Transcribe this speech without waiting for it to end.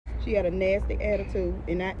She had a nasty attitude,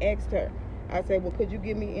 and I asked her, I said, well, could you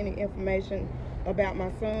give me any information about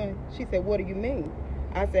my son? She said, what do you mean?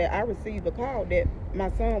 I said, I received a call that my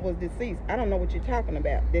son was deceased. I don't know what you're talking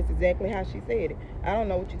about. That's exactly how she said it. I don't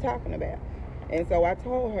know what you're talking about. And so I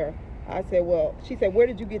told her, I said, well, she said, where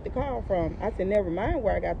did you get the call from? I said, never mind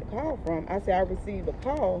where I got the call from. I said, I received a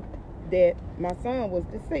call that my son was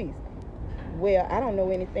deceased. Well, I don't know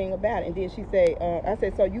anything about it. And then she said, I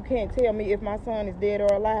said, so you can't tell me if my son is dead or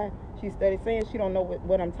alive? She started saying she don't know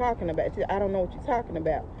what I'm talking about. She said, I don't know what you're talking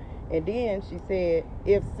about. And then she said,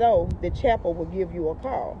 if so, the chapel will give you a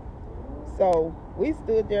call. So we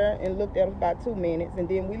stood there and looked at him about 2 minutes, and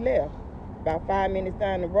then we left. About 5 minutes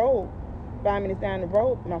down the road,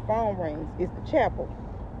 my phone rings. It's the chapel.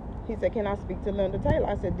 He said, can I speak to Linda Taylor?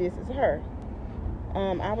 I said, this is her.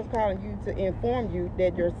 I was calling you to inform you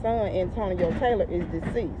that your son, Antonio Taylor, is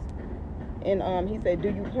deceased. And he said, do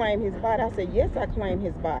you claim his body? I said, yes, I claim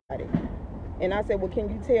his body. And I said, well, can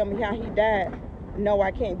you tell me how he died? No,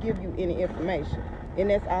 I can't give you any information. And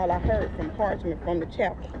that's all I heard from Parchment from the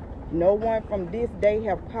chapel. No one from this day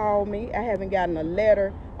have called me. I haven't gotten a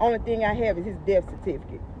letter. Only thing I have is his death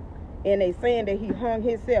certificate. And they saying that he hung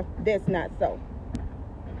himself. That's not so.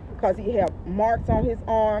 Because he have marks on his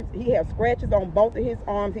arms. He has scratches on both of his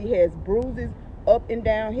arms. He has bruises up and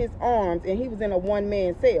down his arms. And he was in a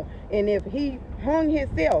one-man cell. And if he hung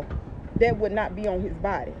himself, that would not be on his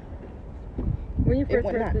body. When you first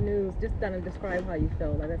heard the news, just kind of describe how you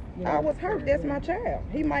felt. Like I was hurt. That's my child.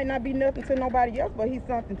 He might not be nothing to nobody else, but he's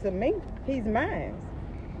something to me. He's mine.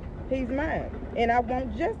 He's mine. And I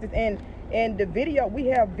want justice. And the video, we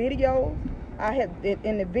have videos. I have,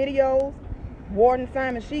 in the videos, Warden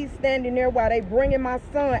Simon, she's standing there while they bringing my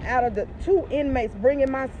son out of the, 2 inmates bringing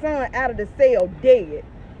my son out of the cell dead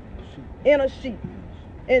in a sheet.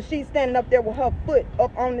 And she's standing up there with her foot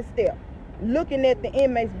up on the step, looking at the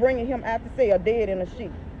inmates bringing him out the cell dead in a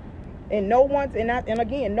sheet. And no one, and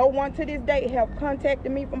again, no one to this day have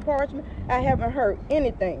contacted me from Parchment. I haven't heard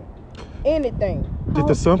anything. Did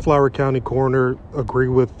the Sunflower County coroner agree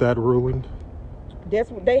with that ruling? That's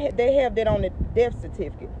what they have that on the death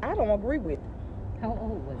certificate. I don't agree with it. How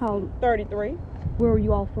old was he? 33. Where were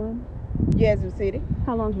you all from? Yazoo City.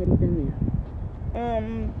 How long had he been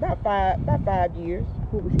there? About 5 years.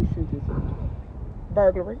 What was he sentenced to?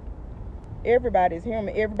 Burglary. Everybody's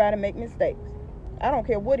human. Everybody make mistakes. I don't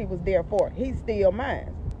care what he was there for. He's still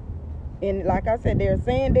mine. And like I said, they're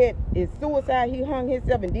saying that it's suicide. He hung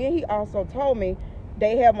himself. And then he also told me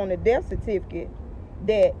they have on the death certificate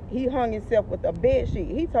that he hung himself with a bed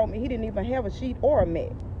sheet. He told me he didn't even have a sheet or a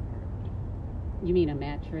mat. You mean a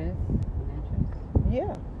mattress?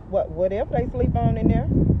 Yeah. Whatever they sleep on in there.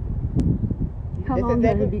 How long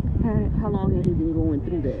had he been going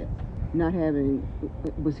through that? Not having,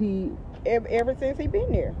 was he? Ever since he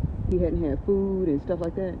been there. He hadn't had food and stuff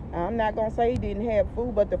like that? I'm not going to say he didn't have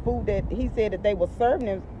food, but the food that he said that they were serving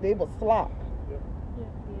him, it was slop.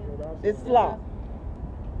 It's slop.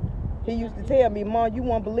 He used to tell me, Mom, you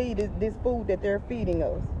won't believe this food that they're feeding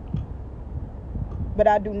us. But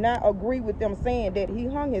I do not agree with them saying that he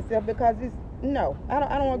hung himself, because no, I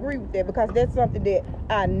don't agree with that, because that's something that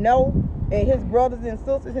I know, and his brothers and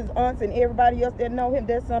sisters, his aunts and everybody else that know him,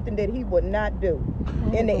 that's something that he would not do.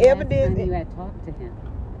 And the evidence. You had talked to him.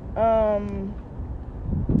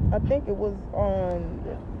 I think it was on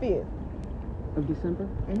the 5th of December.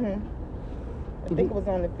 I think it was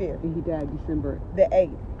on the 5th. And he died December the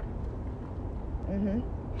 8th.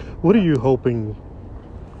 What are you hoping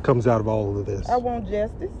comes out of all of this? I want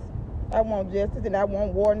justice. And I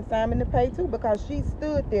want Warden Simon to pay too, because she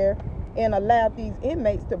stood there and allowed these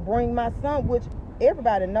inmates to bring my son, which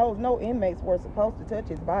everybody knows no inmates were supposed to touch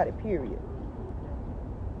his body, period.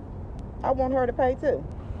 I want her to pay too.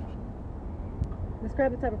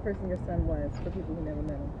 Describe the type of person your son was for people who never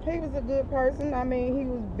met him. He was a good person. I mean, he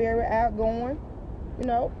was very outgoing,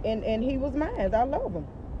 and he was mine. I love him.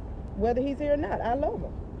 Whether he's here or not, I love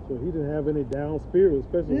him. So he didn't have any down spirit,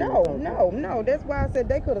 especially. No. That's why I said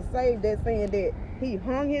they could have saved that, saying that he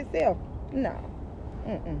hung himself. No.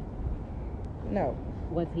 No.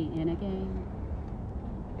 Was he in a gang?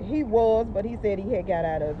 He was, but he said he had got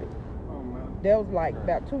out of it. That was like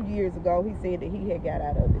about 2 years ago. He said that he had got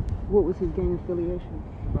out of it. What was his gang affiliation?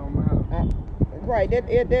 Don't matter. Right,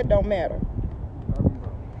 that don't matter.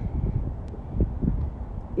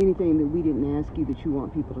 Anything that we didn't ask you that you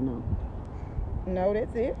want people to know? No,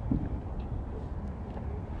 that's it.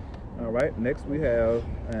 All right, next we have,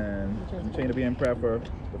 and continue to be in prayer for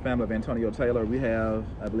the family of Antonio Taylor. We have,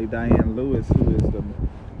 I believe, Diane Lewis, who is the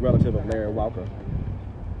relative of Larry Walker.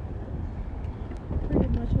 Pretty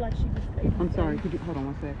much much like she was stating. I'm sorry, could you hold on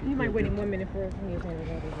one second? You might wait 1 minute for us.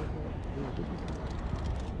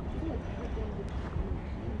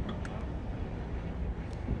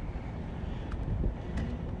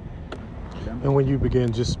 And when you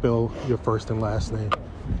begin, just spell your first and last name.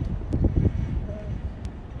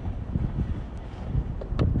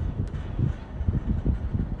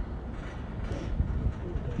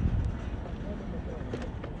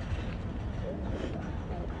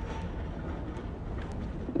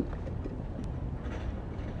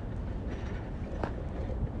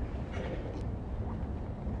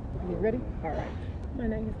 You ready? All right. My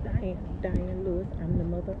name is Diane Lewis. I'm the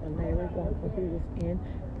mother of Larry Walker, who was in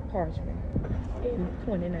Parchman in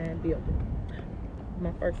 29 building.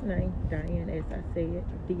 My first name, Diane, as I said,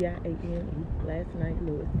 D-I-A-N-E. Last name,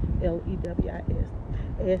 Lewis, L-E-W-I-S.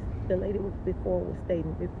 As the lady before was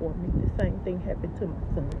stating before me, the same thing happened to my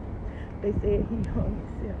son. They said he hung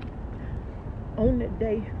himself. On the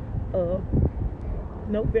day of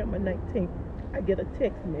November 19th, I get a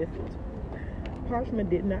text message. Parchman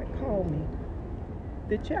did not call me.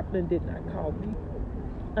 The chaplain did not call me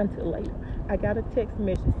until later. I got a text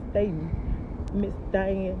message stating, Miss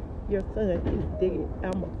Diane, your son is dead.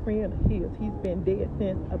 I'm a friend of his. He's been dead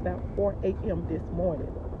since about 4 a.m. this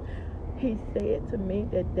morning. He said to me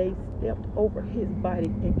that they stepped over his body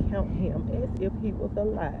and counted him as if he was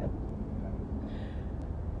alive.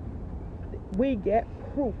 We got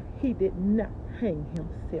proof he did not hang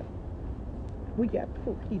himself. We got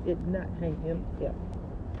proof he did not hang himself.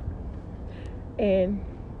 And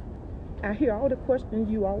I hear all the questions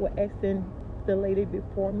you all were asking the lady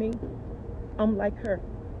before me. I'm like her.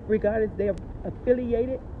 Regardless they're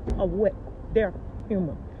affiliated or what, they're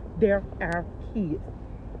human. They're our kids.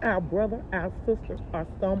 Our brother, our sister, or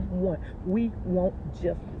someone. We want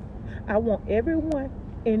justice. I want everyone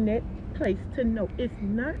in that place to know it's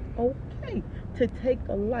not okay to take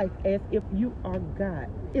a life as if you are God.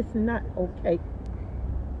 It's not okay.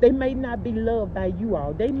 They may not be loved by you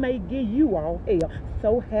all. They may give you all hell.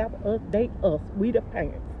 So have us, they us. We the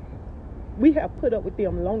parents. We have put up with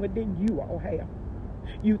them longer than you all have.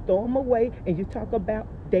 You throw them away and you talk about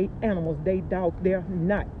they animals, they dogs. They're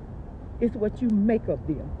not. It's what you make of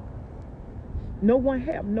them. No one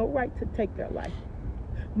have no right to take their life.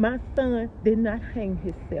 My son did not hang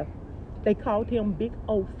himself. They called him Big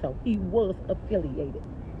Oso. He was affiliated.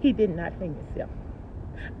 He did not hang himself.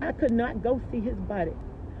 I could not go see his body.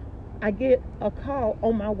 I get a call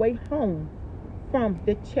on my way home from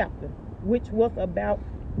the chaplain, which was about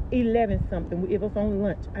 11 something. It was on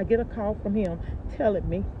lunch. I get a call from him telling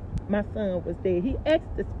me my son was dead. He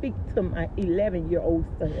asked to speak to my 11-year-old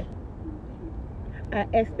son. I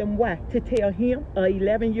asked him why. To tell him, a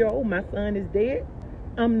 11-year-old, my son is dead?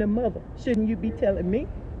 I'm the mother. Shouldn't you be telling me?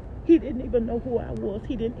 He didn't even know who I was.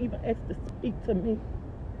 He didn't even ask to speak to me.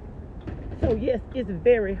 So yes, it's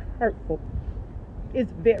very hurtful.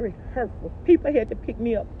 It's very hurtful. People had to pick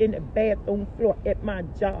me up in the bathroom floor at my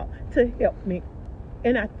job to help me.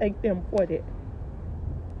 And I thank them for that.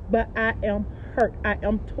 But I am hurt. I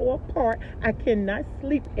am torn apart. I cannot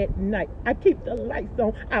sleep at night. I keep the lights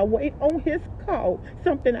on. I wait on his call.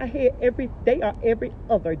 Something I had every day or every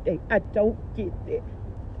other day. I don't get that.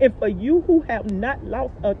 And for you who have not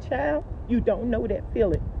lost a child, you don't know that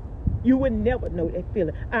feeling. You would never know that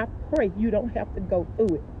feeling. I pray you don't have to go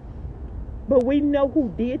through it. But we know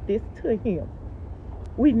who did this to him.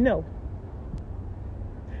 We know.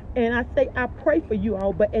 And I say I pray for you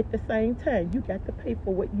all, but at the same time, you got to pay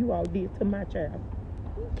for what you all did to my child.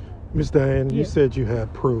 Miss Diane, yes. You said you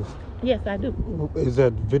had proof. Yes, I do. Is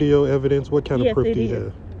that video evidence? What kind of proof do you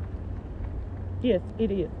have? Yes,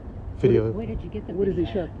 it is. Video. Where did you get the What does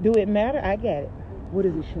it show? Do it matter? I got it. What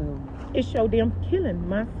does it show? It showed them killing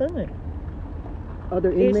my son.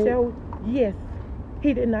 Other inmates? It showed, yes.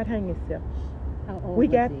 He did not hang himself. How old we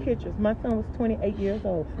was got he? pictures. My son was 28 years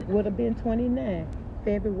old. Would have been 29,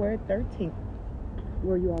 February 13th.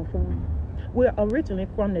 Where you all from? We're originally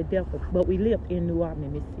from the Delta, but we lived in New Albany,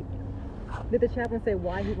 Mississippi. Did the chaplain say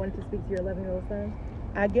why he wanted to speak to your 11-year-old son?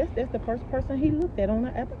 I guess that's the first person he looked at on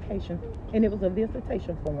the application, and it was a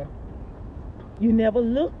visitation form. You never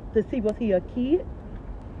look to see was he a kid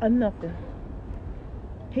or nothing.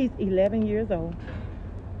 He's 11 years old.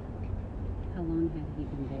 How long had he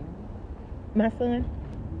been there? My son,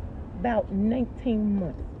 about 19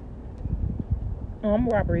 months.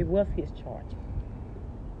 Armed robbery was his charge.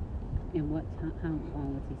 And what time, how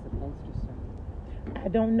long was he supposed to serve? I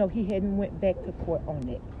don't know. He hadn't went back to court on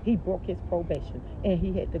that. He broke his probation, and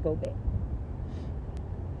he had to go back.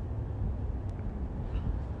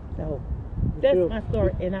 So that's my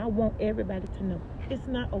story, and I want everybody to know it's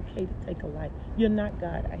not okay to take a life. You're not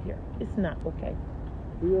God out here. It's not okay.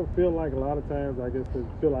 Do you ever feel like a lot of times, I guess, they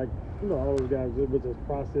feel like, you know, all those guys would just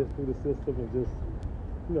process through the system and just,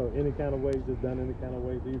 you know, any kind of way, just done any kind of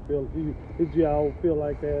way? Did you all feel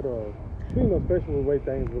like that? Or, you know, especially the way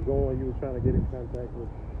things were going, you were trying to get in contact with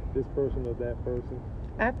this person or that person?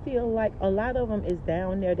 I feel like a lot of them is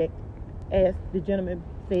down there that, as the gentleman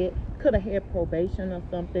said, could have had probation or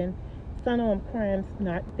something. Some of them crimes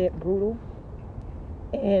not that brutal.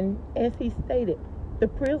 And as he stated, the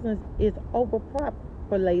prisons is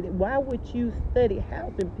overpopulated. Why would you study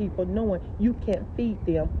housing people knowing you can't feed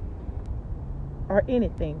them or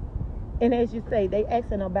anything? And as you say, they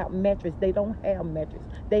asking about mattress. They don't have mattress.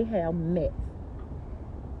 They have mats.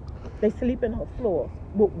 They sleeping on floors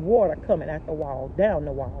with water coming out the wall, down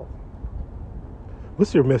the walls.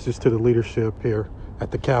 What's your message to the leadership here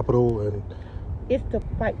at the Capitol? And It's to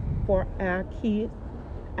fight for our kids,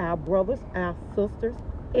 our brothers, our sisters,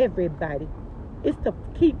 everybody. It's to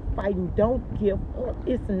keep fighting. Don't give up.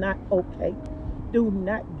 It's not okay. Do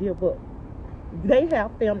not give up. They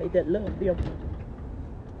have family that love them.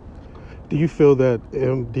 do you feel that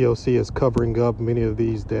MDOC is covering up many of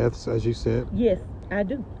these deaths, as you said? Yes, I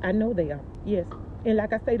do. I know they are. Yes. And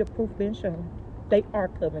like I say, the proof been shown. They are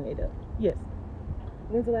covering it up. Yes.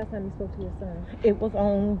 When's the last time you spoke to your son? It was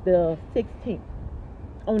on the 16th.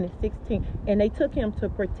 On the 16th. And they took him to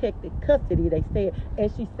protected custody, they said.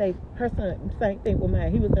 As she said, her son, same thing with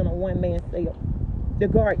mine. He was in a one-man cell. The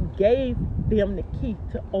guard gave them the key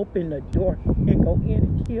to open the door and go in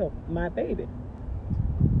and kill my baby.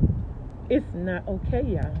 It's not okay,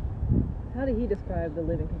 y'all. How did he describe the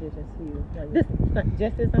living conditions to you? This,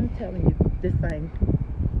 just as I'm telling you, the same.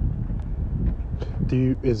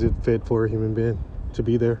 Is it fit for a human being to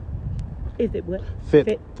be there? Is it what?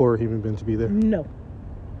 Fit for a human being to be there? No.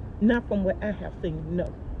 Not from what I have seen,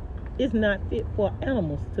 no. It's not fit for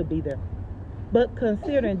animals to be there. But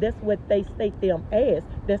considering that's what they state them as,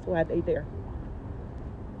 that's why they there.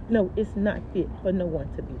 No, it's not fit for no one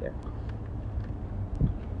to be there.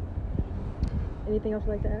 Anything else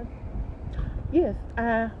you'd like to add? Yes,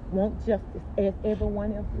 I want justice as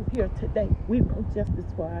everyone else is here today. We want justice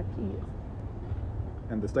for our kids.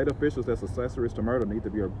 And the state officials that's accessories to murder need to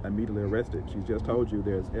be immediately arrested. She just told you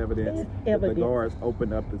there's evidence that the guards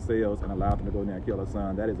opened up the cells and allowed them to go in there and kill her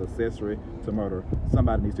son. That is accessory to murder.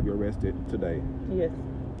 Somebody needs to be arrested today. Yes.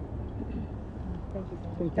 Thank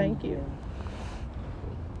you. Thank you.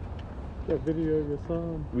 That video of your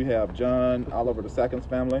son? We have John Oliver II's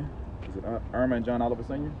family. Is it Irma and John Oliver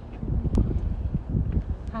Sr.?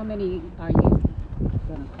 How many are you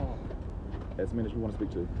gonna call? As many as we want to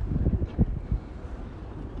speak to.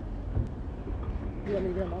 You want me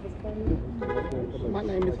to get him off his phone? My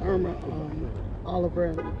name is Irma Oliver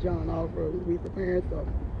and John Oliver. We're the parents of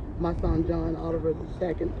my son John Oliver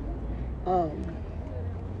II.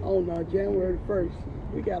 On January 1st,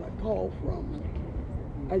 we got a call from,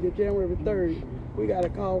 January 3rd, we got a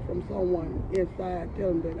call from someone inside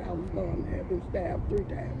telling that our son had been stabbed 3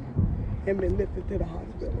 times and been lifted to the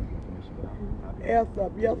hospital. As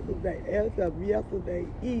of yesterday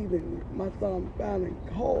evening, my son finally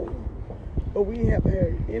called. But we haven't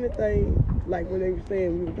heard anything like what they were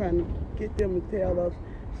saying. We were trying to get them to tell us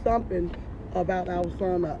something about our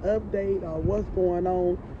son, an update or what's going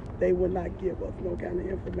on. They would not give us no kind of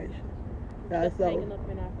information.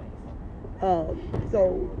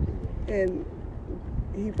 And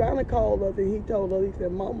he finally called us and he told us, he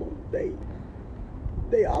said, Mama,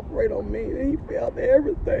 they operate on me, and he felt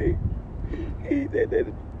everything. He said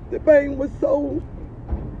that the pain was so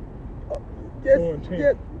just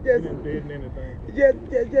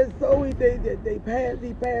so he said that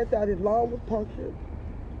he passed out, his lung was punctured,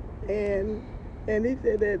 and he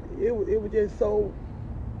said that it was just so,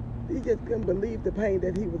 he just couldn't believe the pain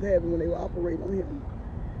that he was having when they were operating on him.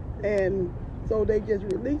 And so they just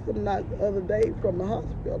released him not the other day from the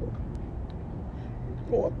hospital,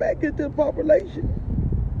 going back into the population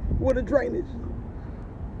with a drainage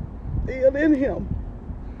still in him.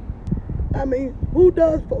 I mean, who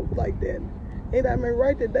does folks like that? And I mean,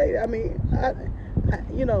 right today, I mean, I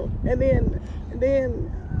and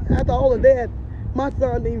then after all of that, my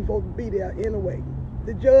son didn't even supposed to be there anyway.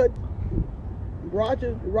 The judge,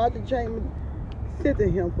 Roger Chambers,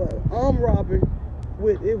 sentenced him for armed robbery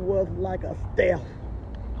with, it was like a theft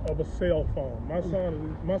of a cell phone.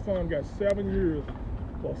 My son got 7 years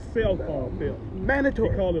for cell phone theft. Mandatory.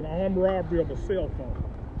 They call it armed robbery of a cell phone.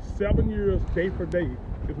 7 years, day for day,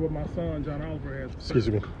 is what my son John Oliver has. Excuse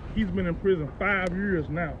me. He's been in prison 5 years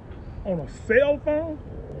now on a cell phone.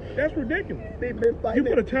 That's ridiculous. They've been fighting. You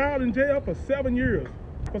put a child in jail for 7 years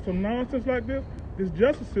for some nonsense like this. This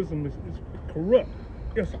justice system is corrupt.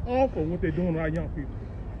 It's awful what they're doing to our young people.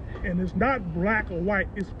 And it's not black or white,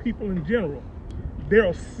 it's people in general.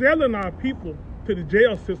 They're selling our people to the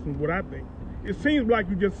jail system, what I think. It seems like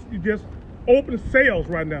you just open sales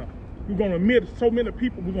right now. We're gonna admit so many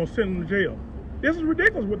people, we're gonna send them to jail. This is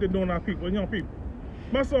ridiculous what they're doing to our people, young people.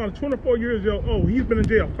 My son is 24 years old, he's been in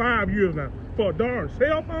jail 5 years now for a darn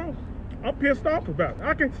cell phone. I'm pissed off about it.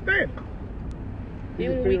 I can't stand it. Do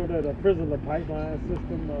you feel that a prisoner pipeline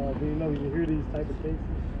system, do you know, you hear these type of cases?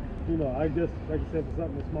 You know, I guess, like you said, for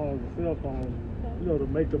something as small as a cell phone, you know, to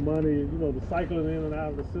make the money, you know, the cycling in and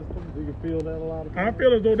out of the system. Do you feel that a lot of times? I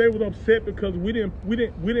feel as though they was upset because we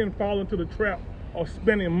didn't fall into the trap of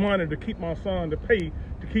spending money to keep my son to pay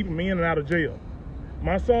to keep him in and out of jail.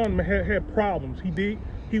 My son had problems.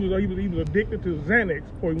 He was addicted to Xanax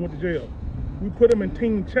before he went to jail. We put him in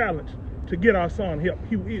Teen Challenge to get our son help.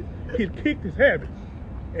 He kicked his habit.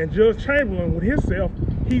 And Judge Chamberlain, with himself,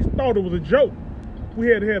 he thought it was a joke. We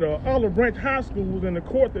had Olive Branch High School was in the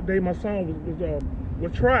court that day my son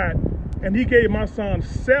was tried, and he gave my son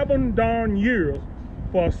 7 darn years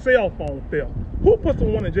for a cell phone theft. Who puts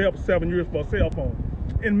someone in jail for 7 years for a cell phone?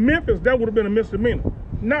 In Memphis, that would have been a misdemeanor.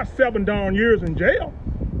 Not 7 darn years in jail.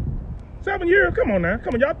 7 years? Come on now.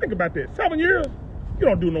 Come on, y'all think about that. 7 years? You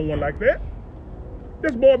don't do no one like that.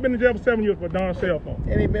 This boy been in jail for 7 years for a darn cell phone.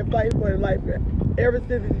 And he been fighting for his life ever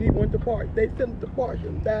since he went to Park. They sent him to Park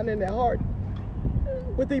down in their heart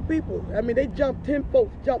with these people. I mean, they jumped 10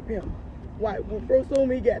 folks, jumped him. Why? Well, first soon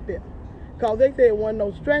he got there. Because they said there wasn't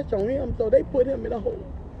no stretch on him, so they put him in a hole.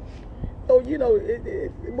 So, you know,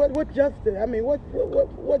 what justice? I mean,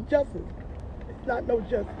 what justice? It's not no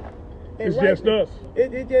justice. And it's just us.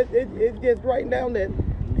 It's just right now that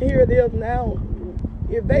here it is now.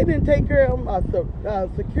 If they didn't take care of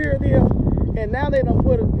him, secured him, and now they don't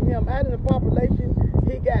put him out in the population,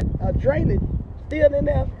 he got a drainage still in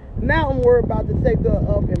there. Now I'm worried about the safety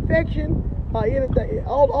of infection, anything,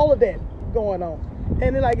 all of that going on.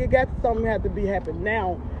 And then like it got something had to be happening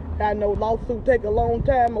now. I know lawsuits take a long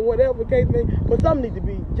time or whatever the case may be, but something need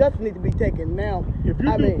to be taken now.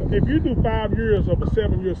 If you do 5 years of a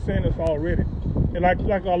 7-year sentence already, and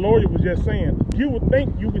like our lawyer was just saying, you would be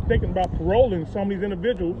thinking about paroling some of these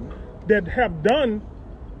individuals that have done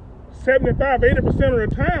 75–80% of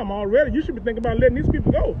the time already. You should be thinking about letting these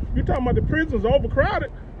people go. You're talking about the prisons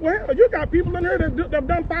overcrowded. Well, you got people in there that have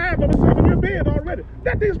done 5 of a 7-year bid already.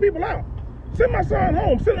 Let these people out. Send my son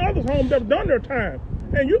home. Send others home that have done their time.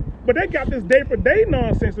 But they got this day-for-day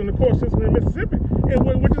nonsense in the court system in Mississippi,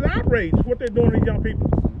 which is outrage what they're doing to these young people.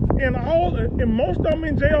 And most of them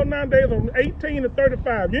in jail nowadays are 18 to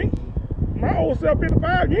 35. My old self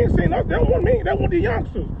 55. You ain't seen us. They don't want me. They want the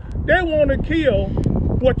youngsters. They want to kill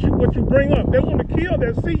what you bring up. They want to kill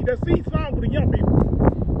that seed starts with the young people.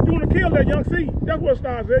 You want to kill that young seed. That's what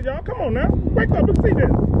starts there, y'all. Come on now, wake up and see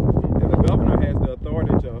this. And the governor has the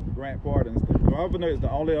authority to grant pardons. The governor is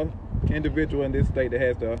the only individual in this state that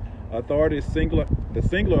has the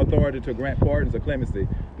singular authority to grant pardons or clemency.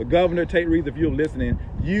 The governor, Tate Reeves, if you're listening,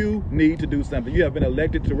 you need to do something. You have been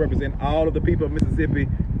elected to represent all of the people of Mississippi.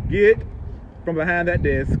 Get from behind that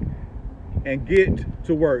desk and get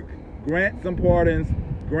to work. Grant some pardons,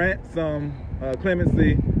 grant some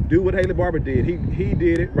clemency. Do what Haley Barbour did. He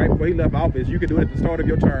did it right before he left office. You can do it at the start of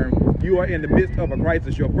your term. You are in the midst of a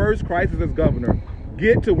crisis. Your first crisis as governor.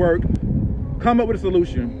 Get to work. Come up with a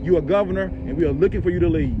solution. You are governor, and we are looking for you to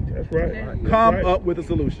lead. That's right. Come up with a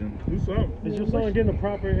solution. Do something. Is your son getting the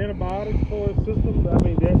proper antibiotics for his system? I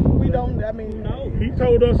mean, no. He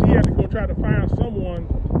told us he had to go try to find someone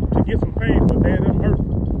to get some pain for Dad. I'm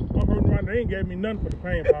hurting. I'm hurting right now. They ain't gave me nothing for the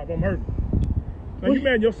pain, Pop. I'm hurting. Now, you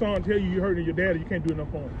mad your son tell you you're hurting your dad, you can't do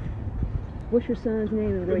enough for him. What's your son's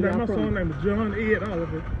name and where y'all My from? son's name is John Ed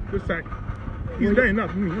Oliver. This second. He's dead,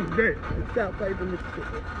 not me. He's dead. Southside of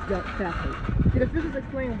Mississippi. Southside. Did officials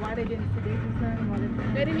explain why they didn't sedate your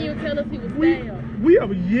son? They didn't even tell us he was down. We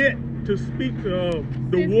have yet to speak to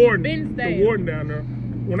the warden down there.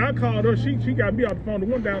 When I called her, she got me off the phone. The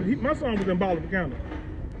one down, my son was in Bolivar County.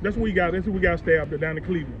 That's where we got stabbed down in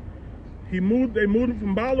Cleveland. They moved him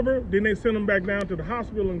from Bolivar, then they sent him back down to the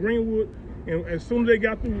hospital in Greenwood. And as soon as they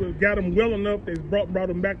got him well enough, they brought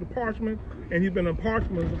him back to Parchman, and he's been in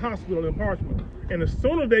Parchman's hospital in Parchman. And as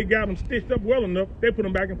soon as they got him stitched up well enough, they put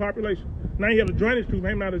him back in population. Now he has a drainage tube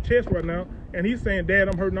hanging out of the chest right now, and he's saying, "Dad,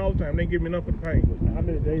 I'm hurting all the time. They give me enough for the pain." How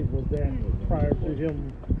many days was that prior to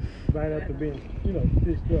him, right after being,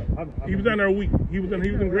 stitched up? He was down there a week. He was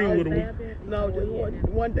in Greenwood a week. No, just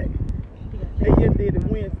one day. They just did it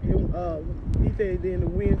Wednesday. He said he did it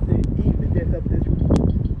Wednesday evening, just up this week.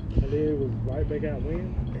 And then it was right back out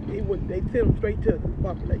when? They sent him straight to the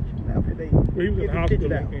population after they he was in the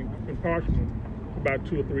hospital in Parchman. about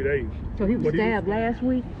 2 or 3 days. So he was stabbed last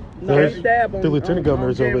week? No, he stabbed on The lieutenant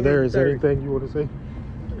governor's over there. Is there January anything you want to say?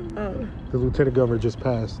 The lieutenant governor just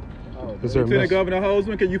passed. Is there a Lieutenant Governor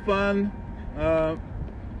Holzman, can you fund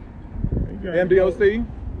MDOC?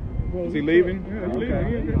 Is he leaving? Yeah, he's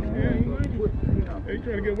leaving. He's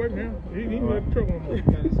trying to get away from him. He ain't got trouble no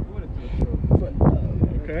more.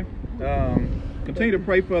 Okay. Continue to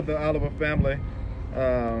pray for the Oliver family.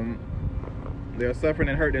 They're suffering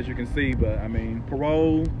and hurt, as you can see, but I mean,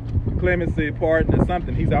 parole, clemency, pardon is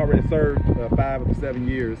something. He's already served 5 of the 7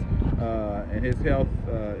 years, and his health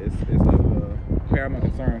is of paramount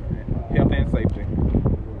concern, health and safety.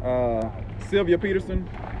 Sylvia Peterson.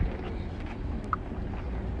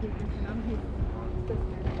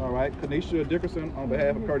 All right, Kanisha Dickerson on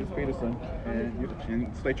behalf of Curtis Peterson, and you can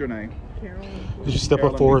state your name. Did you step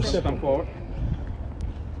up for us? Step forward.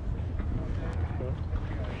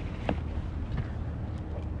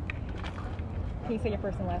 Can you say your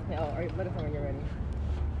first and last name? Oh, or let us know when you're ready.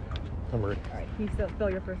 I'm ready. All right. Can you spell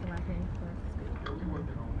your first and last name for us?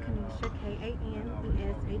 Kanisha,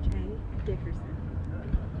 Kanesha Dickerson.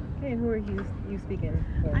 Okay, and who are you speaking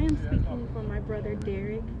for? I am speaking for my brother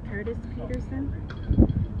Derek Curtis Peterson.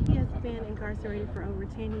 He has been incarcerated for over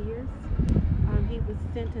 10 years. He was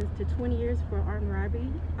sentenced to 20 years for armed robbery,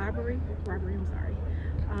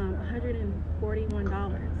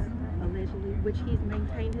 $141 allegedly, which he's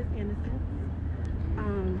maintained his innocence.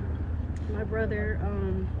 My brother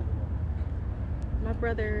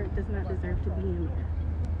does not deserve to be in there.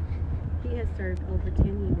 He has served over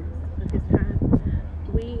 10 years of his time.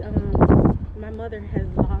 My mother has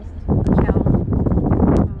lost a child.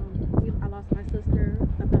 I lost my sister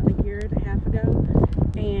about a year and a half ago,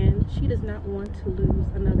 and she does not want to lose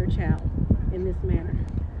another child in this manner.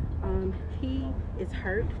 He is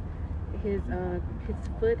hurt. His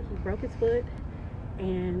foot, he broke his foot,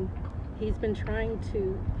 and he's been trying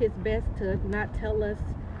his best to not tell us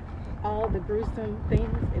all the gruesome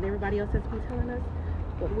things that everybody else has been telling us,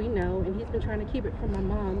 but we know, and he's been trying to keep it from my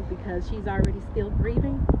mom because she's already still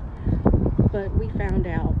grieving. But we found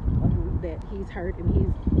out that he's hurt and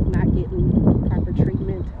he's not getting proper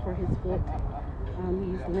treatment for his foot.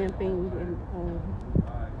 He's limping, and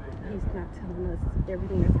he's not telling us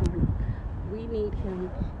everything that's going on. We need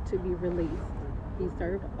him to be released. He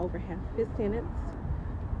served over half his sentence.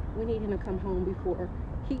 We need him to come home before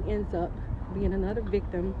he ends up being another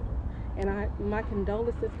victim. And my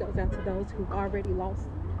condolences goes out to those who've already lost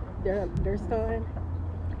their son.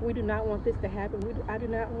 We do not want this to happen. I do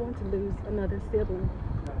not want to lose another sibling.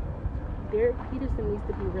 Derek Peterson needs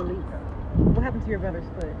to be released. What happened to your brother's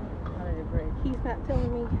foot? How did it break? He's not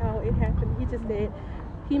telling me how it happened. He just said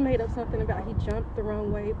he made up something about he jumped the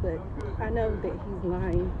wrong way, but I know that he's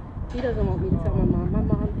lying. He doesn't want me to tell my mom. My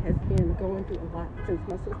mom has been going through a lot since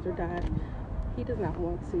my sister died. He does not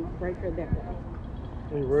want to break her that way.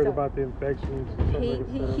 Are you worried about the infections?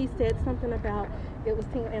 He said something about it was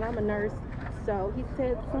tingling, and I'm a nurse, so he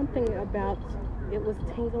said something about it was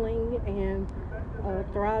tingling and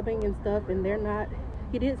throbbing and stuff, and they're not.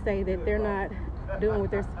 He did say that they're not doing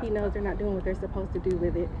what he knows they're not doing what they're supposed to do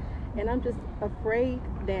with it, and I'm just afraid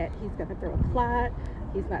that he's gonna throw a clot.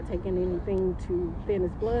 He's not taking anything to thin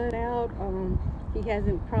his blood out. He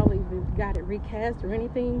hasn't probably got it recast or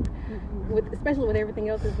anything, especially with everything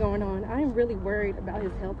else that's going on. I'm really worried about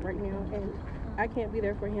his health right now, and I can't be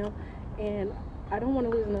there for him. And I don't want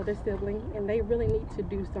to lose another sibling, and they really need to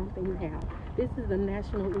do something now. This is a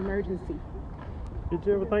national emergency. Did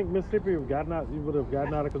you ever think Mississippi would have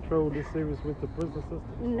gotten out of control this serious with the prison system?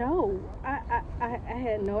 No, I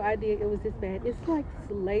had no idea it was this bad. It's like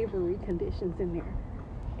slavery conditions in there.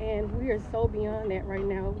 And we are so beyond that right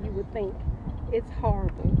now. You would think it's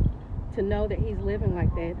horrible to know that he's living like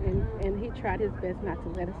that. And he tried his best not to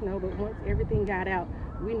let us know. But once everything got out,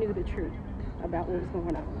 we knew the truth about what was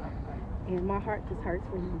going on. And my heart just hurts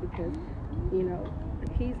for him because, you know,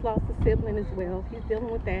 he's lost a sibling as well. He's dealing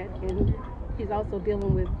with that. And he's also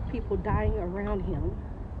dealing with people dying around him.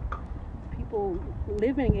 People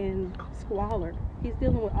living in squalor. He's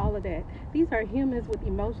dealing with all of that. These are humans with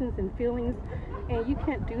emotions and feelings, and you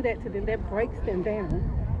can't do that to them. That breaks them down.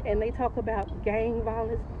 And they talk about gang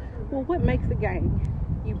violence. Well, what makes a gang?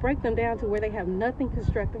 You break them down to where they have nothing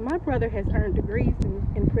constructive. My brother has earned degrees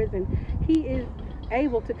in prison. He is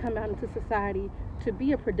able to come out into society to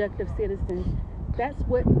be a productive citizen. That's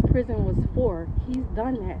what prison was for. He's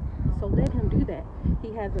done that. So let him do that.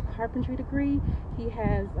 He has a carpentry degree. He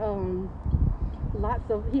has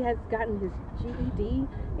he has gotten his GED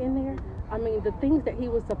in there. I mean, the things that he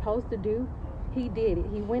was supposed to do, he did it.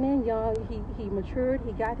 He went in young, he matured,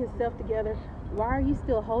 he got himself together. Why are you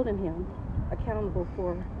still holding him accountable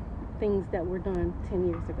for things that were done 10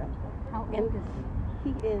 years ago. How old And is he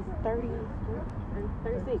is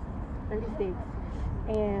 36,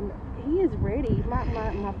 and he is ready.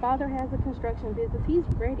 My father has a construction business. He's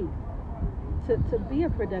ready to be a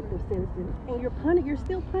productive citizen, and you're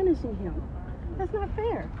still punishing him. That's not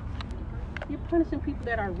fair. You're punishing people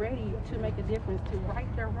that are ready to make a difference, to right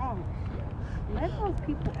their wrongs. Let those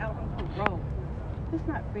people out on parole. That's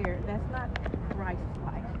not fair. That's not Christ's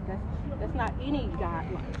life. That's not any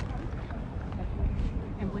God life.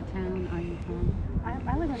 And what town are you from?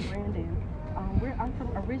 I live in Brandon. I'm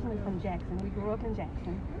originally from Jackson. We grew up in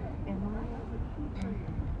Jackson. And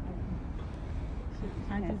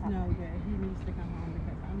I just know that he needs to come home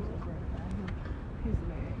because I'm so worried about him. He's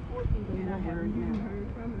bad. And I haven't even heard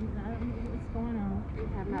from him. I don't know what's going on. we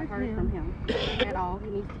have not heard from him at all. He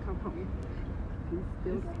needs to come home. He's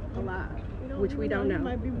still alive, which we don't know. He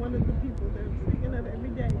might be one of the people that I'm thinking of every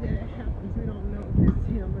day that it happens. We don't know if it's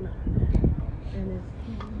him or not. And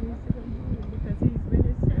he needs to come home because he's been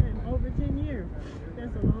his time over 10 years.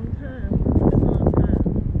 That's a long time. That's a long time.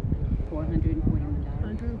 For $141.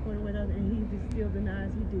 $141, and he just still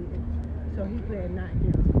denies he did it. So he pled not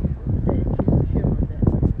guilty. They accused him of that.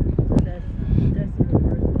 So that's even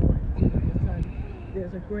worse going. Because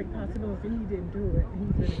there's a great possibility he didn't do it. And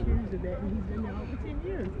he's been accused of that, and he's been there over 10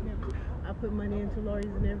 years. Now, I put money into lawyers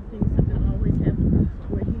and everything. Something always happens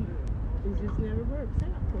where it just never works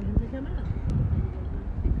out for him to come out.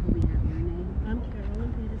 Could we have your name? I'm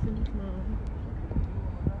Carolyn Peterson's mom.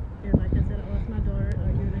 And like I said, I lost my daughter a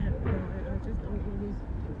year and a half ago, and I just don't want to lose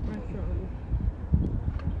my son.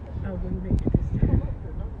 I wouldn't make it this time.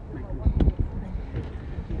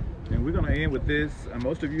 And we're going to end with this.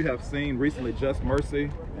 Most of you have seen recently Just Mercy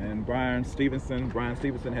and Brian Stevenson. Brian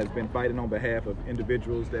Stevenson has been fighting on behalf of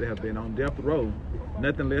individuals that have been on death row,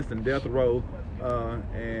 nothing less than death row,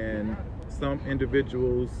 and some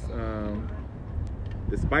individuals,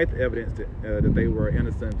 despite the evidence that they were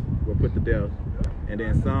innocent, were put to death. And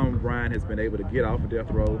then some, Brian has been able to get off of death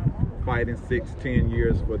row, fighting 6-10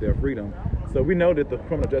 years for their freedom. So we know that the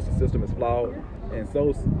criminal justice system is flawed. And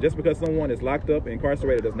so just because someone is locked up and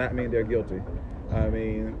incarcerated does not mean they're guilty. I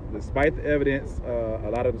mean, despite the evidence, a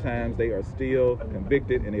lot of the times they are still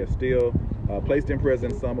convicted and they are still placed in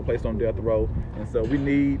prison. Some are placed on death row. And so we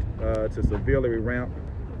need to severely revamp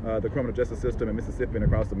the criminal justice system in Mississippi and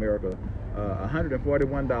across America.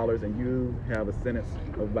 $141, and you have a sentence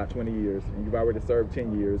of about 20 years, and you've already served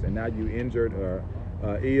 10 years, and now you injured or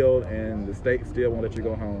ill, and the state still won't let you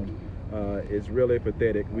go home. It's really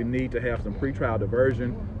pathetic. We need to have some pretrial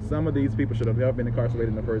diversion. Some of these people should have never been incarcerated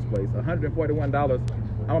in the first place. $141,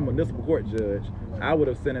 I'm a municipal court judge. I would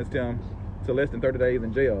have sentenced him to less than 30 days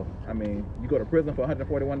in jail. I mean, you go to prison for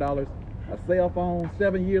 $141, a cell phone,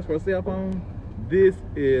 7 years for a cell phone. This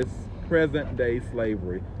is present day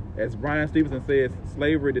slavery. As Brian Stevenson says,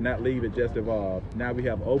 slavery did not leave, it just evolved. Now we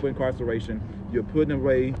have open incarceration. You're putting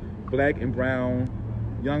away black and brown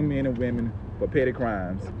young men and women for petty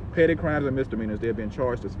crimes. Petty crimes and misdemeanors. They're being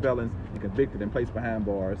charged as felons and convicted and placed behind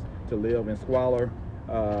bars to live in squalor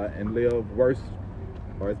and live worse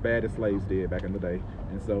or as bad as slaves did back in the day.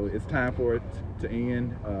 And so it's time for it to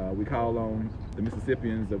end. We call on the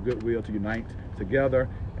Mississippians of goodwill to unite together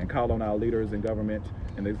and call on our leaders in government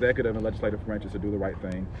and the executive and legislative branches to do the right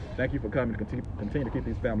thing. Thank you for coming. Continue to keep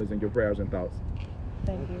these families in your prayers and thoughts.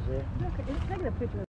 Thank you. Okay, just taking a picture.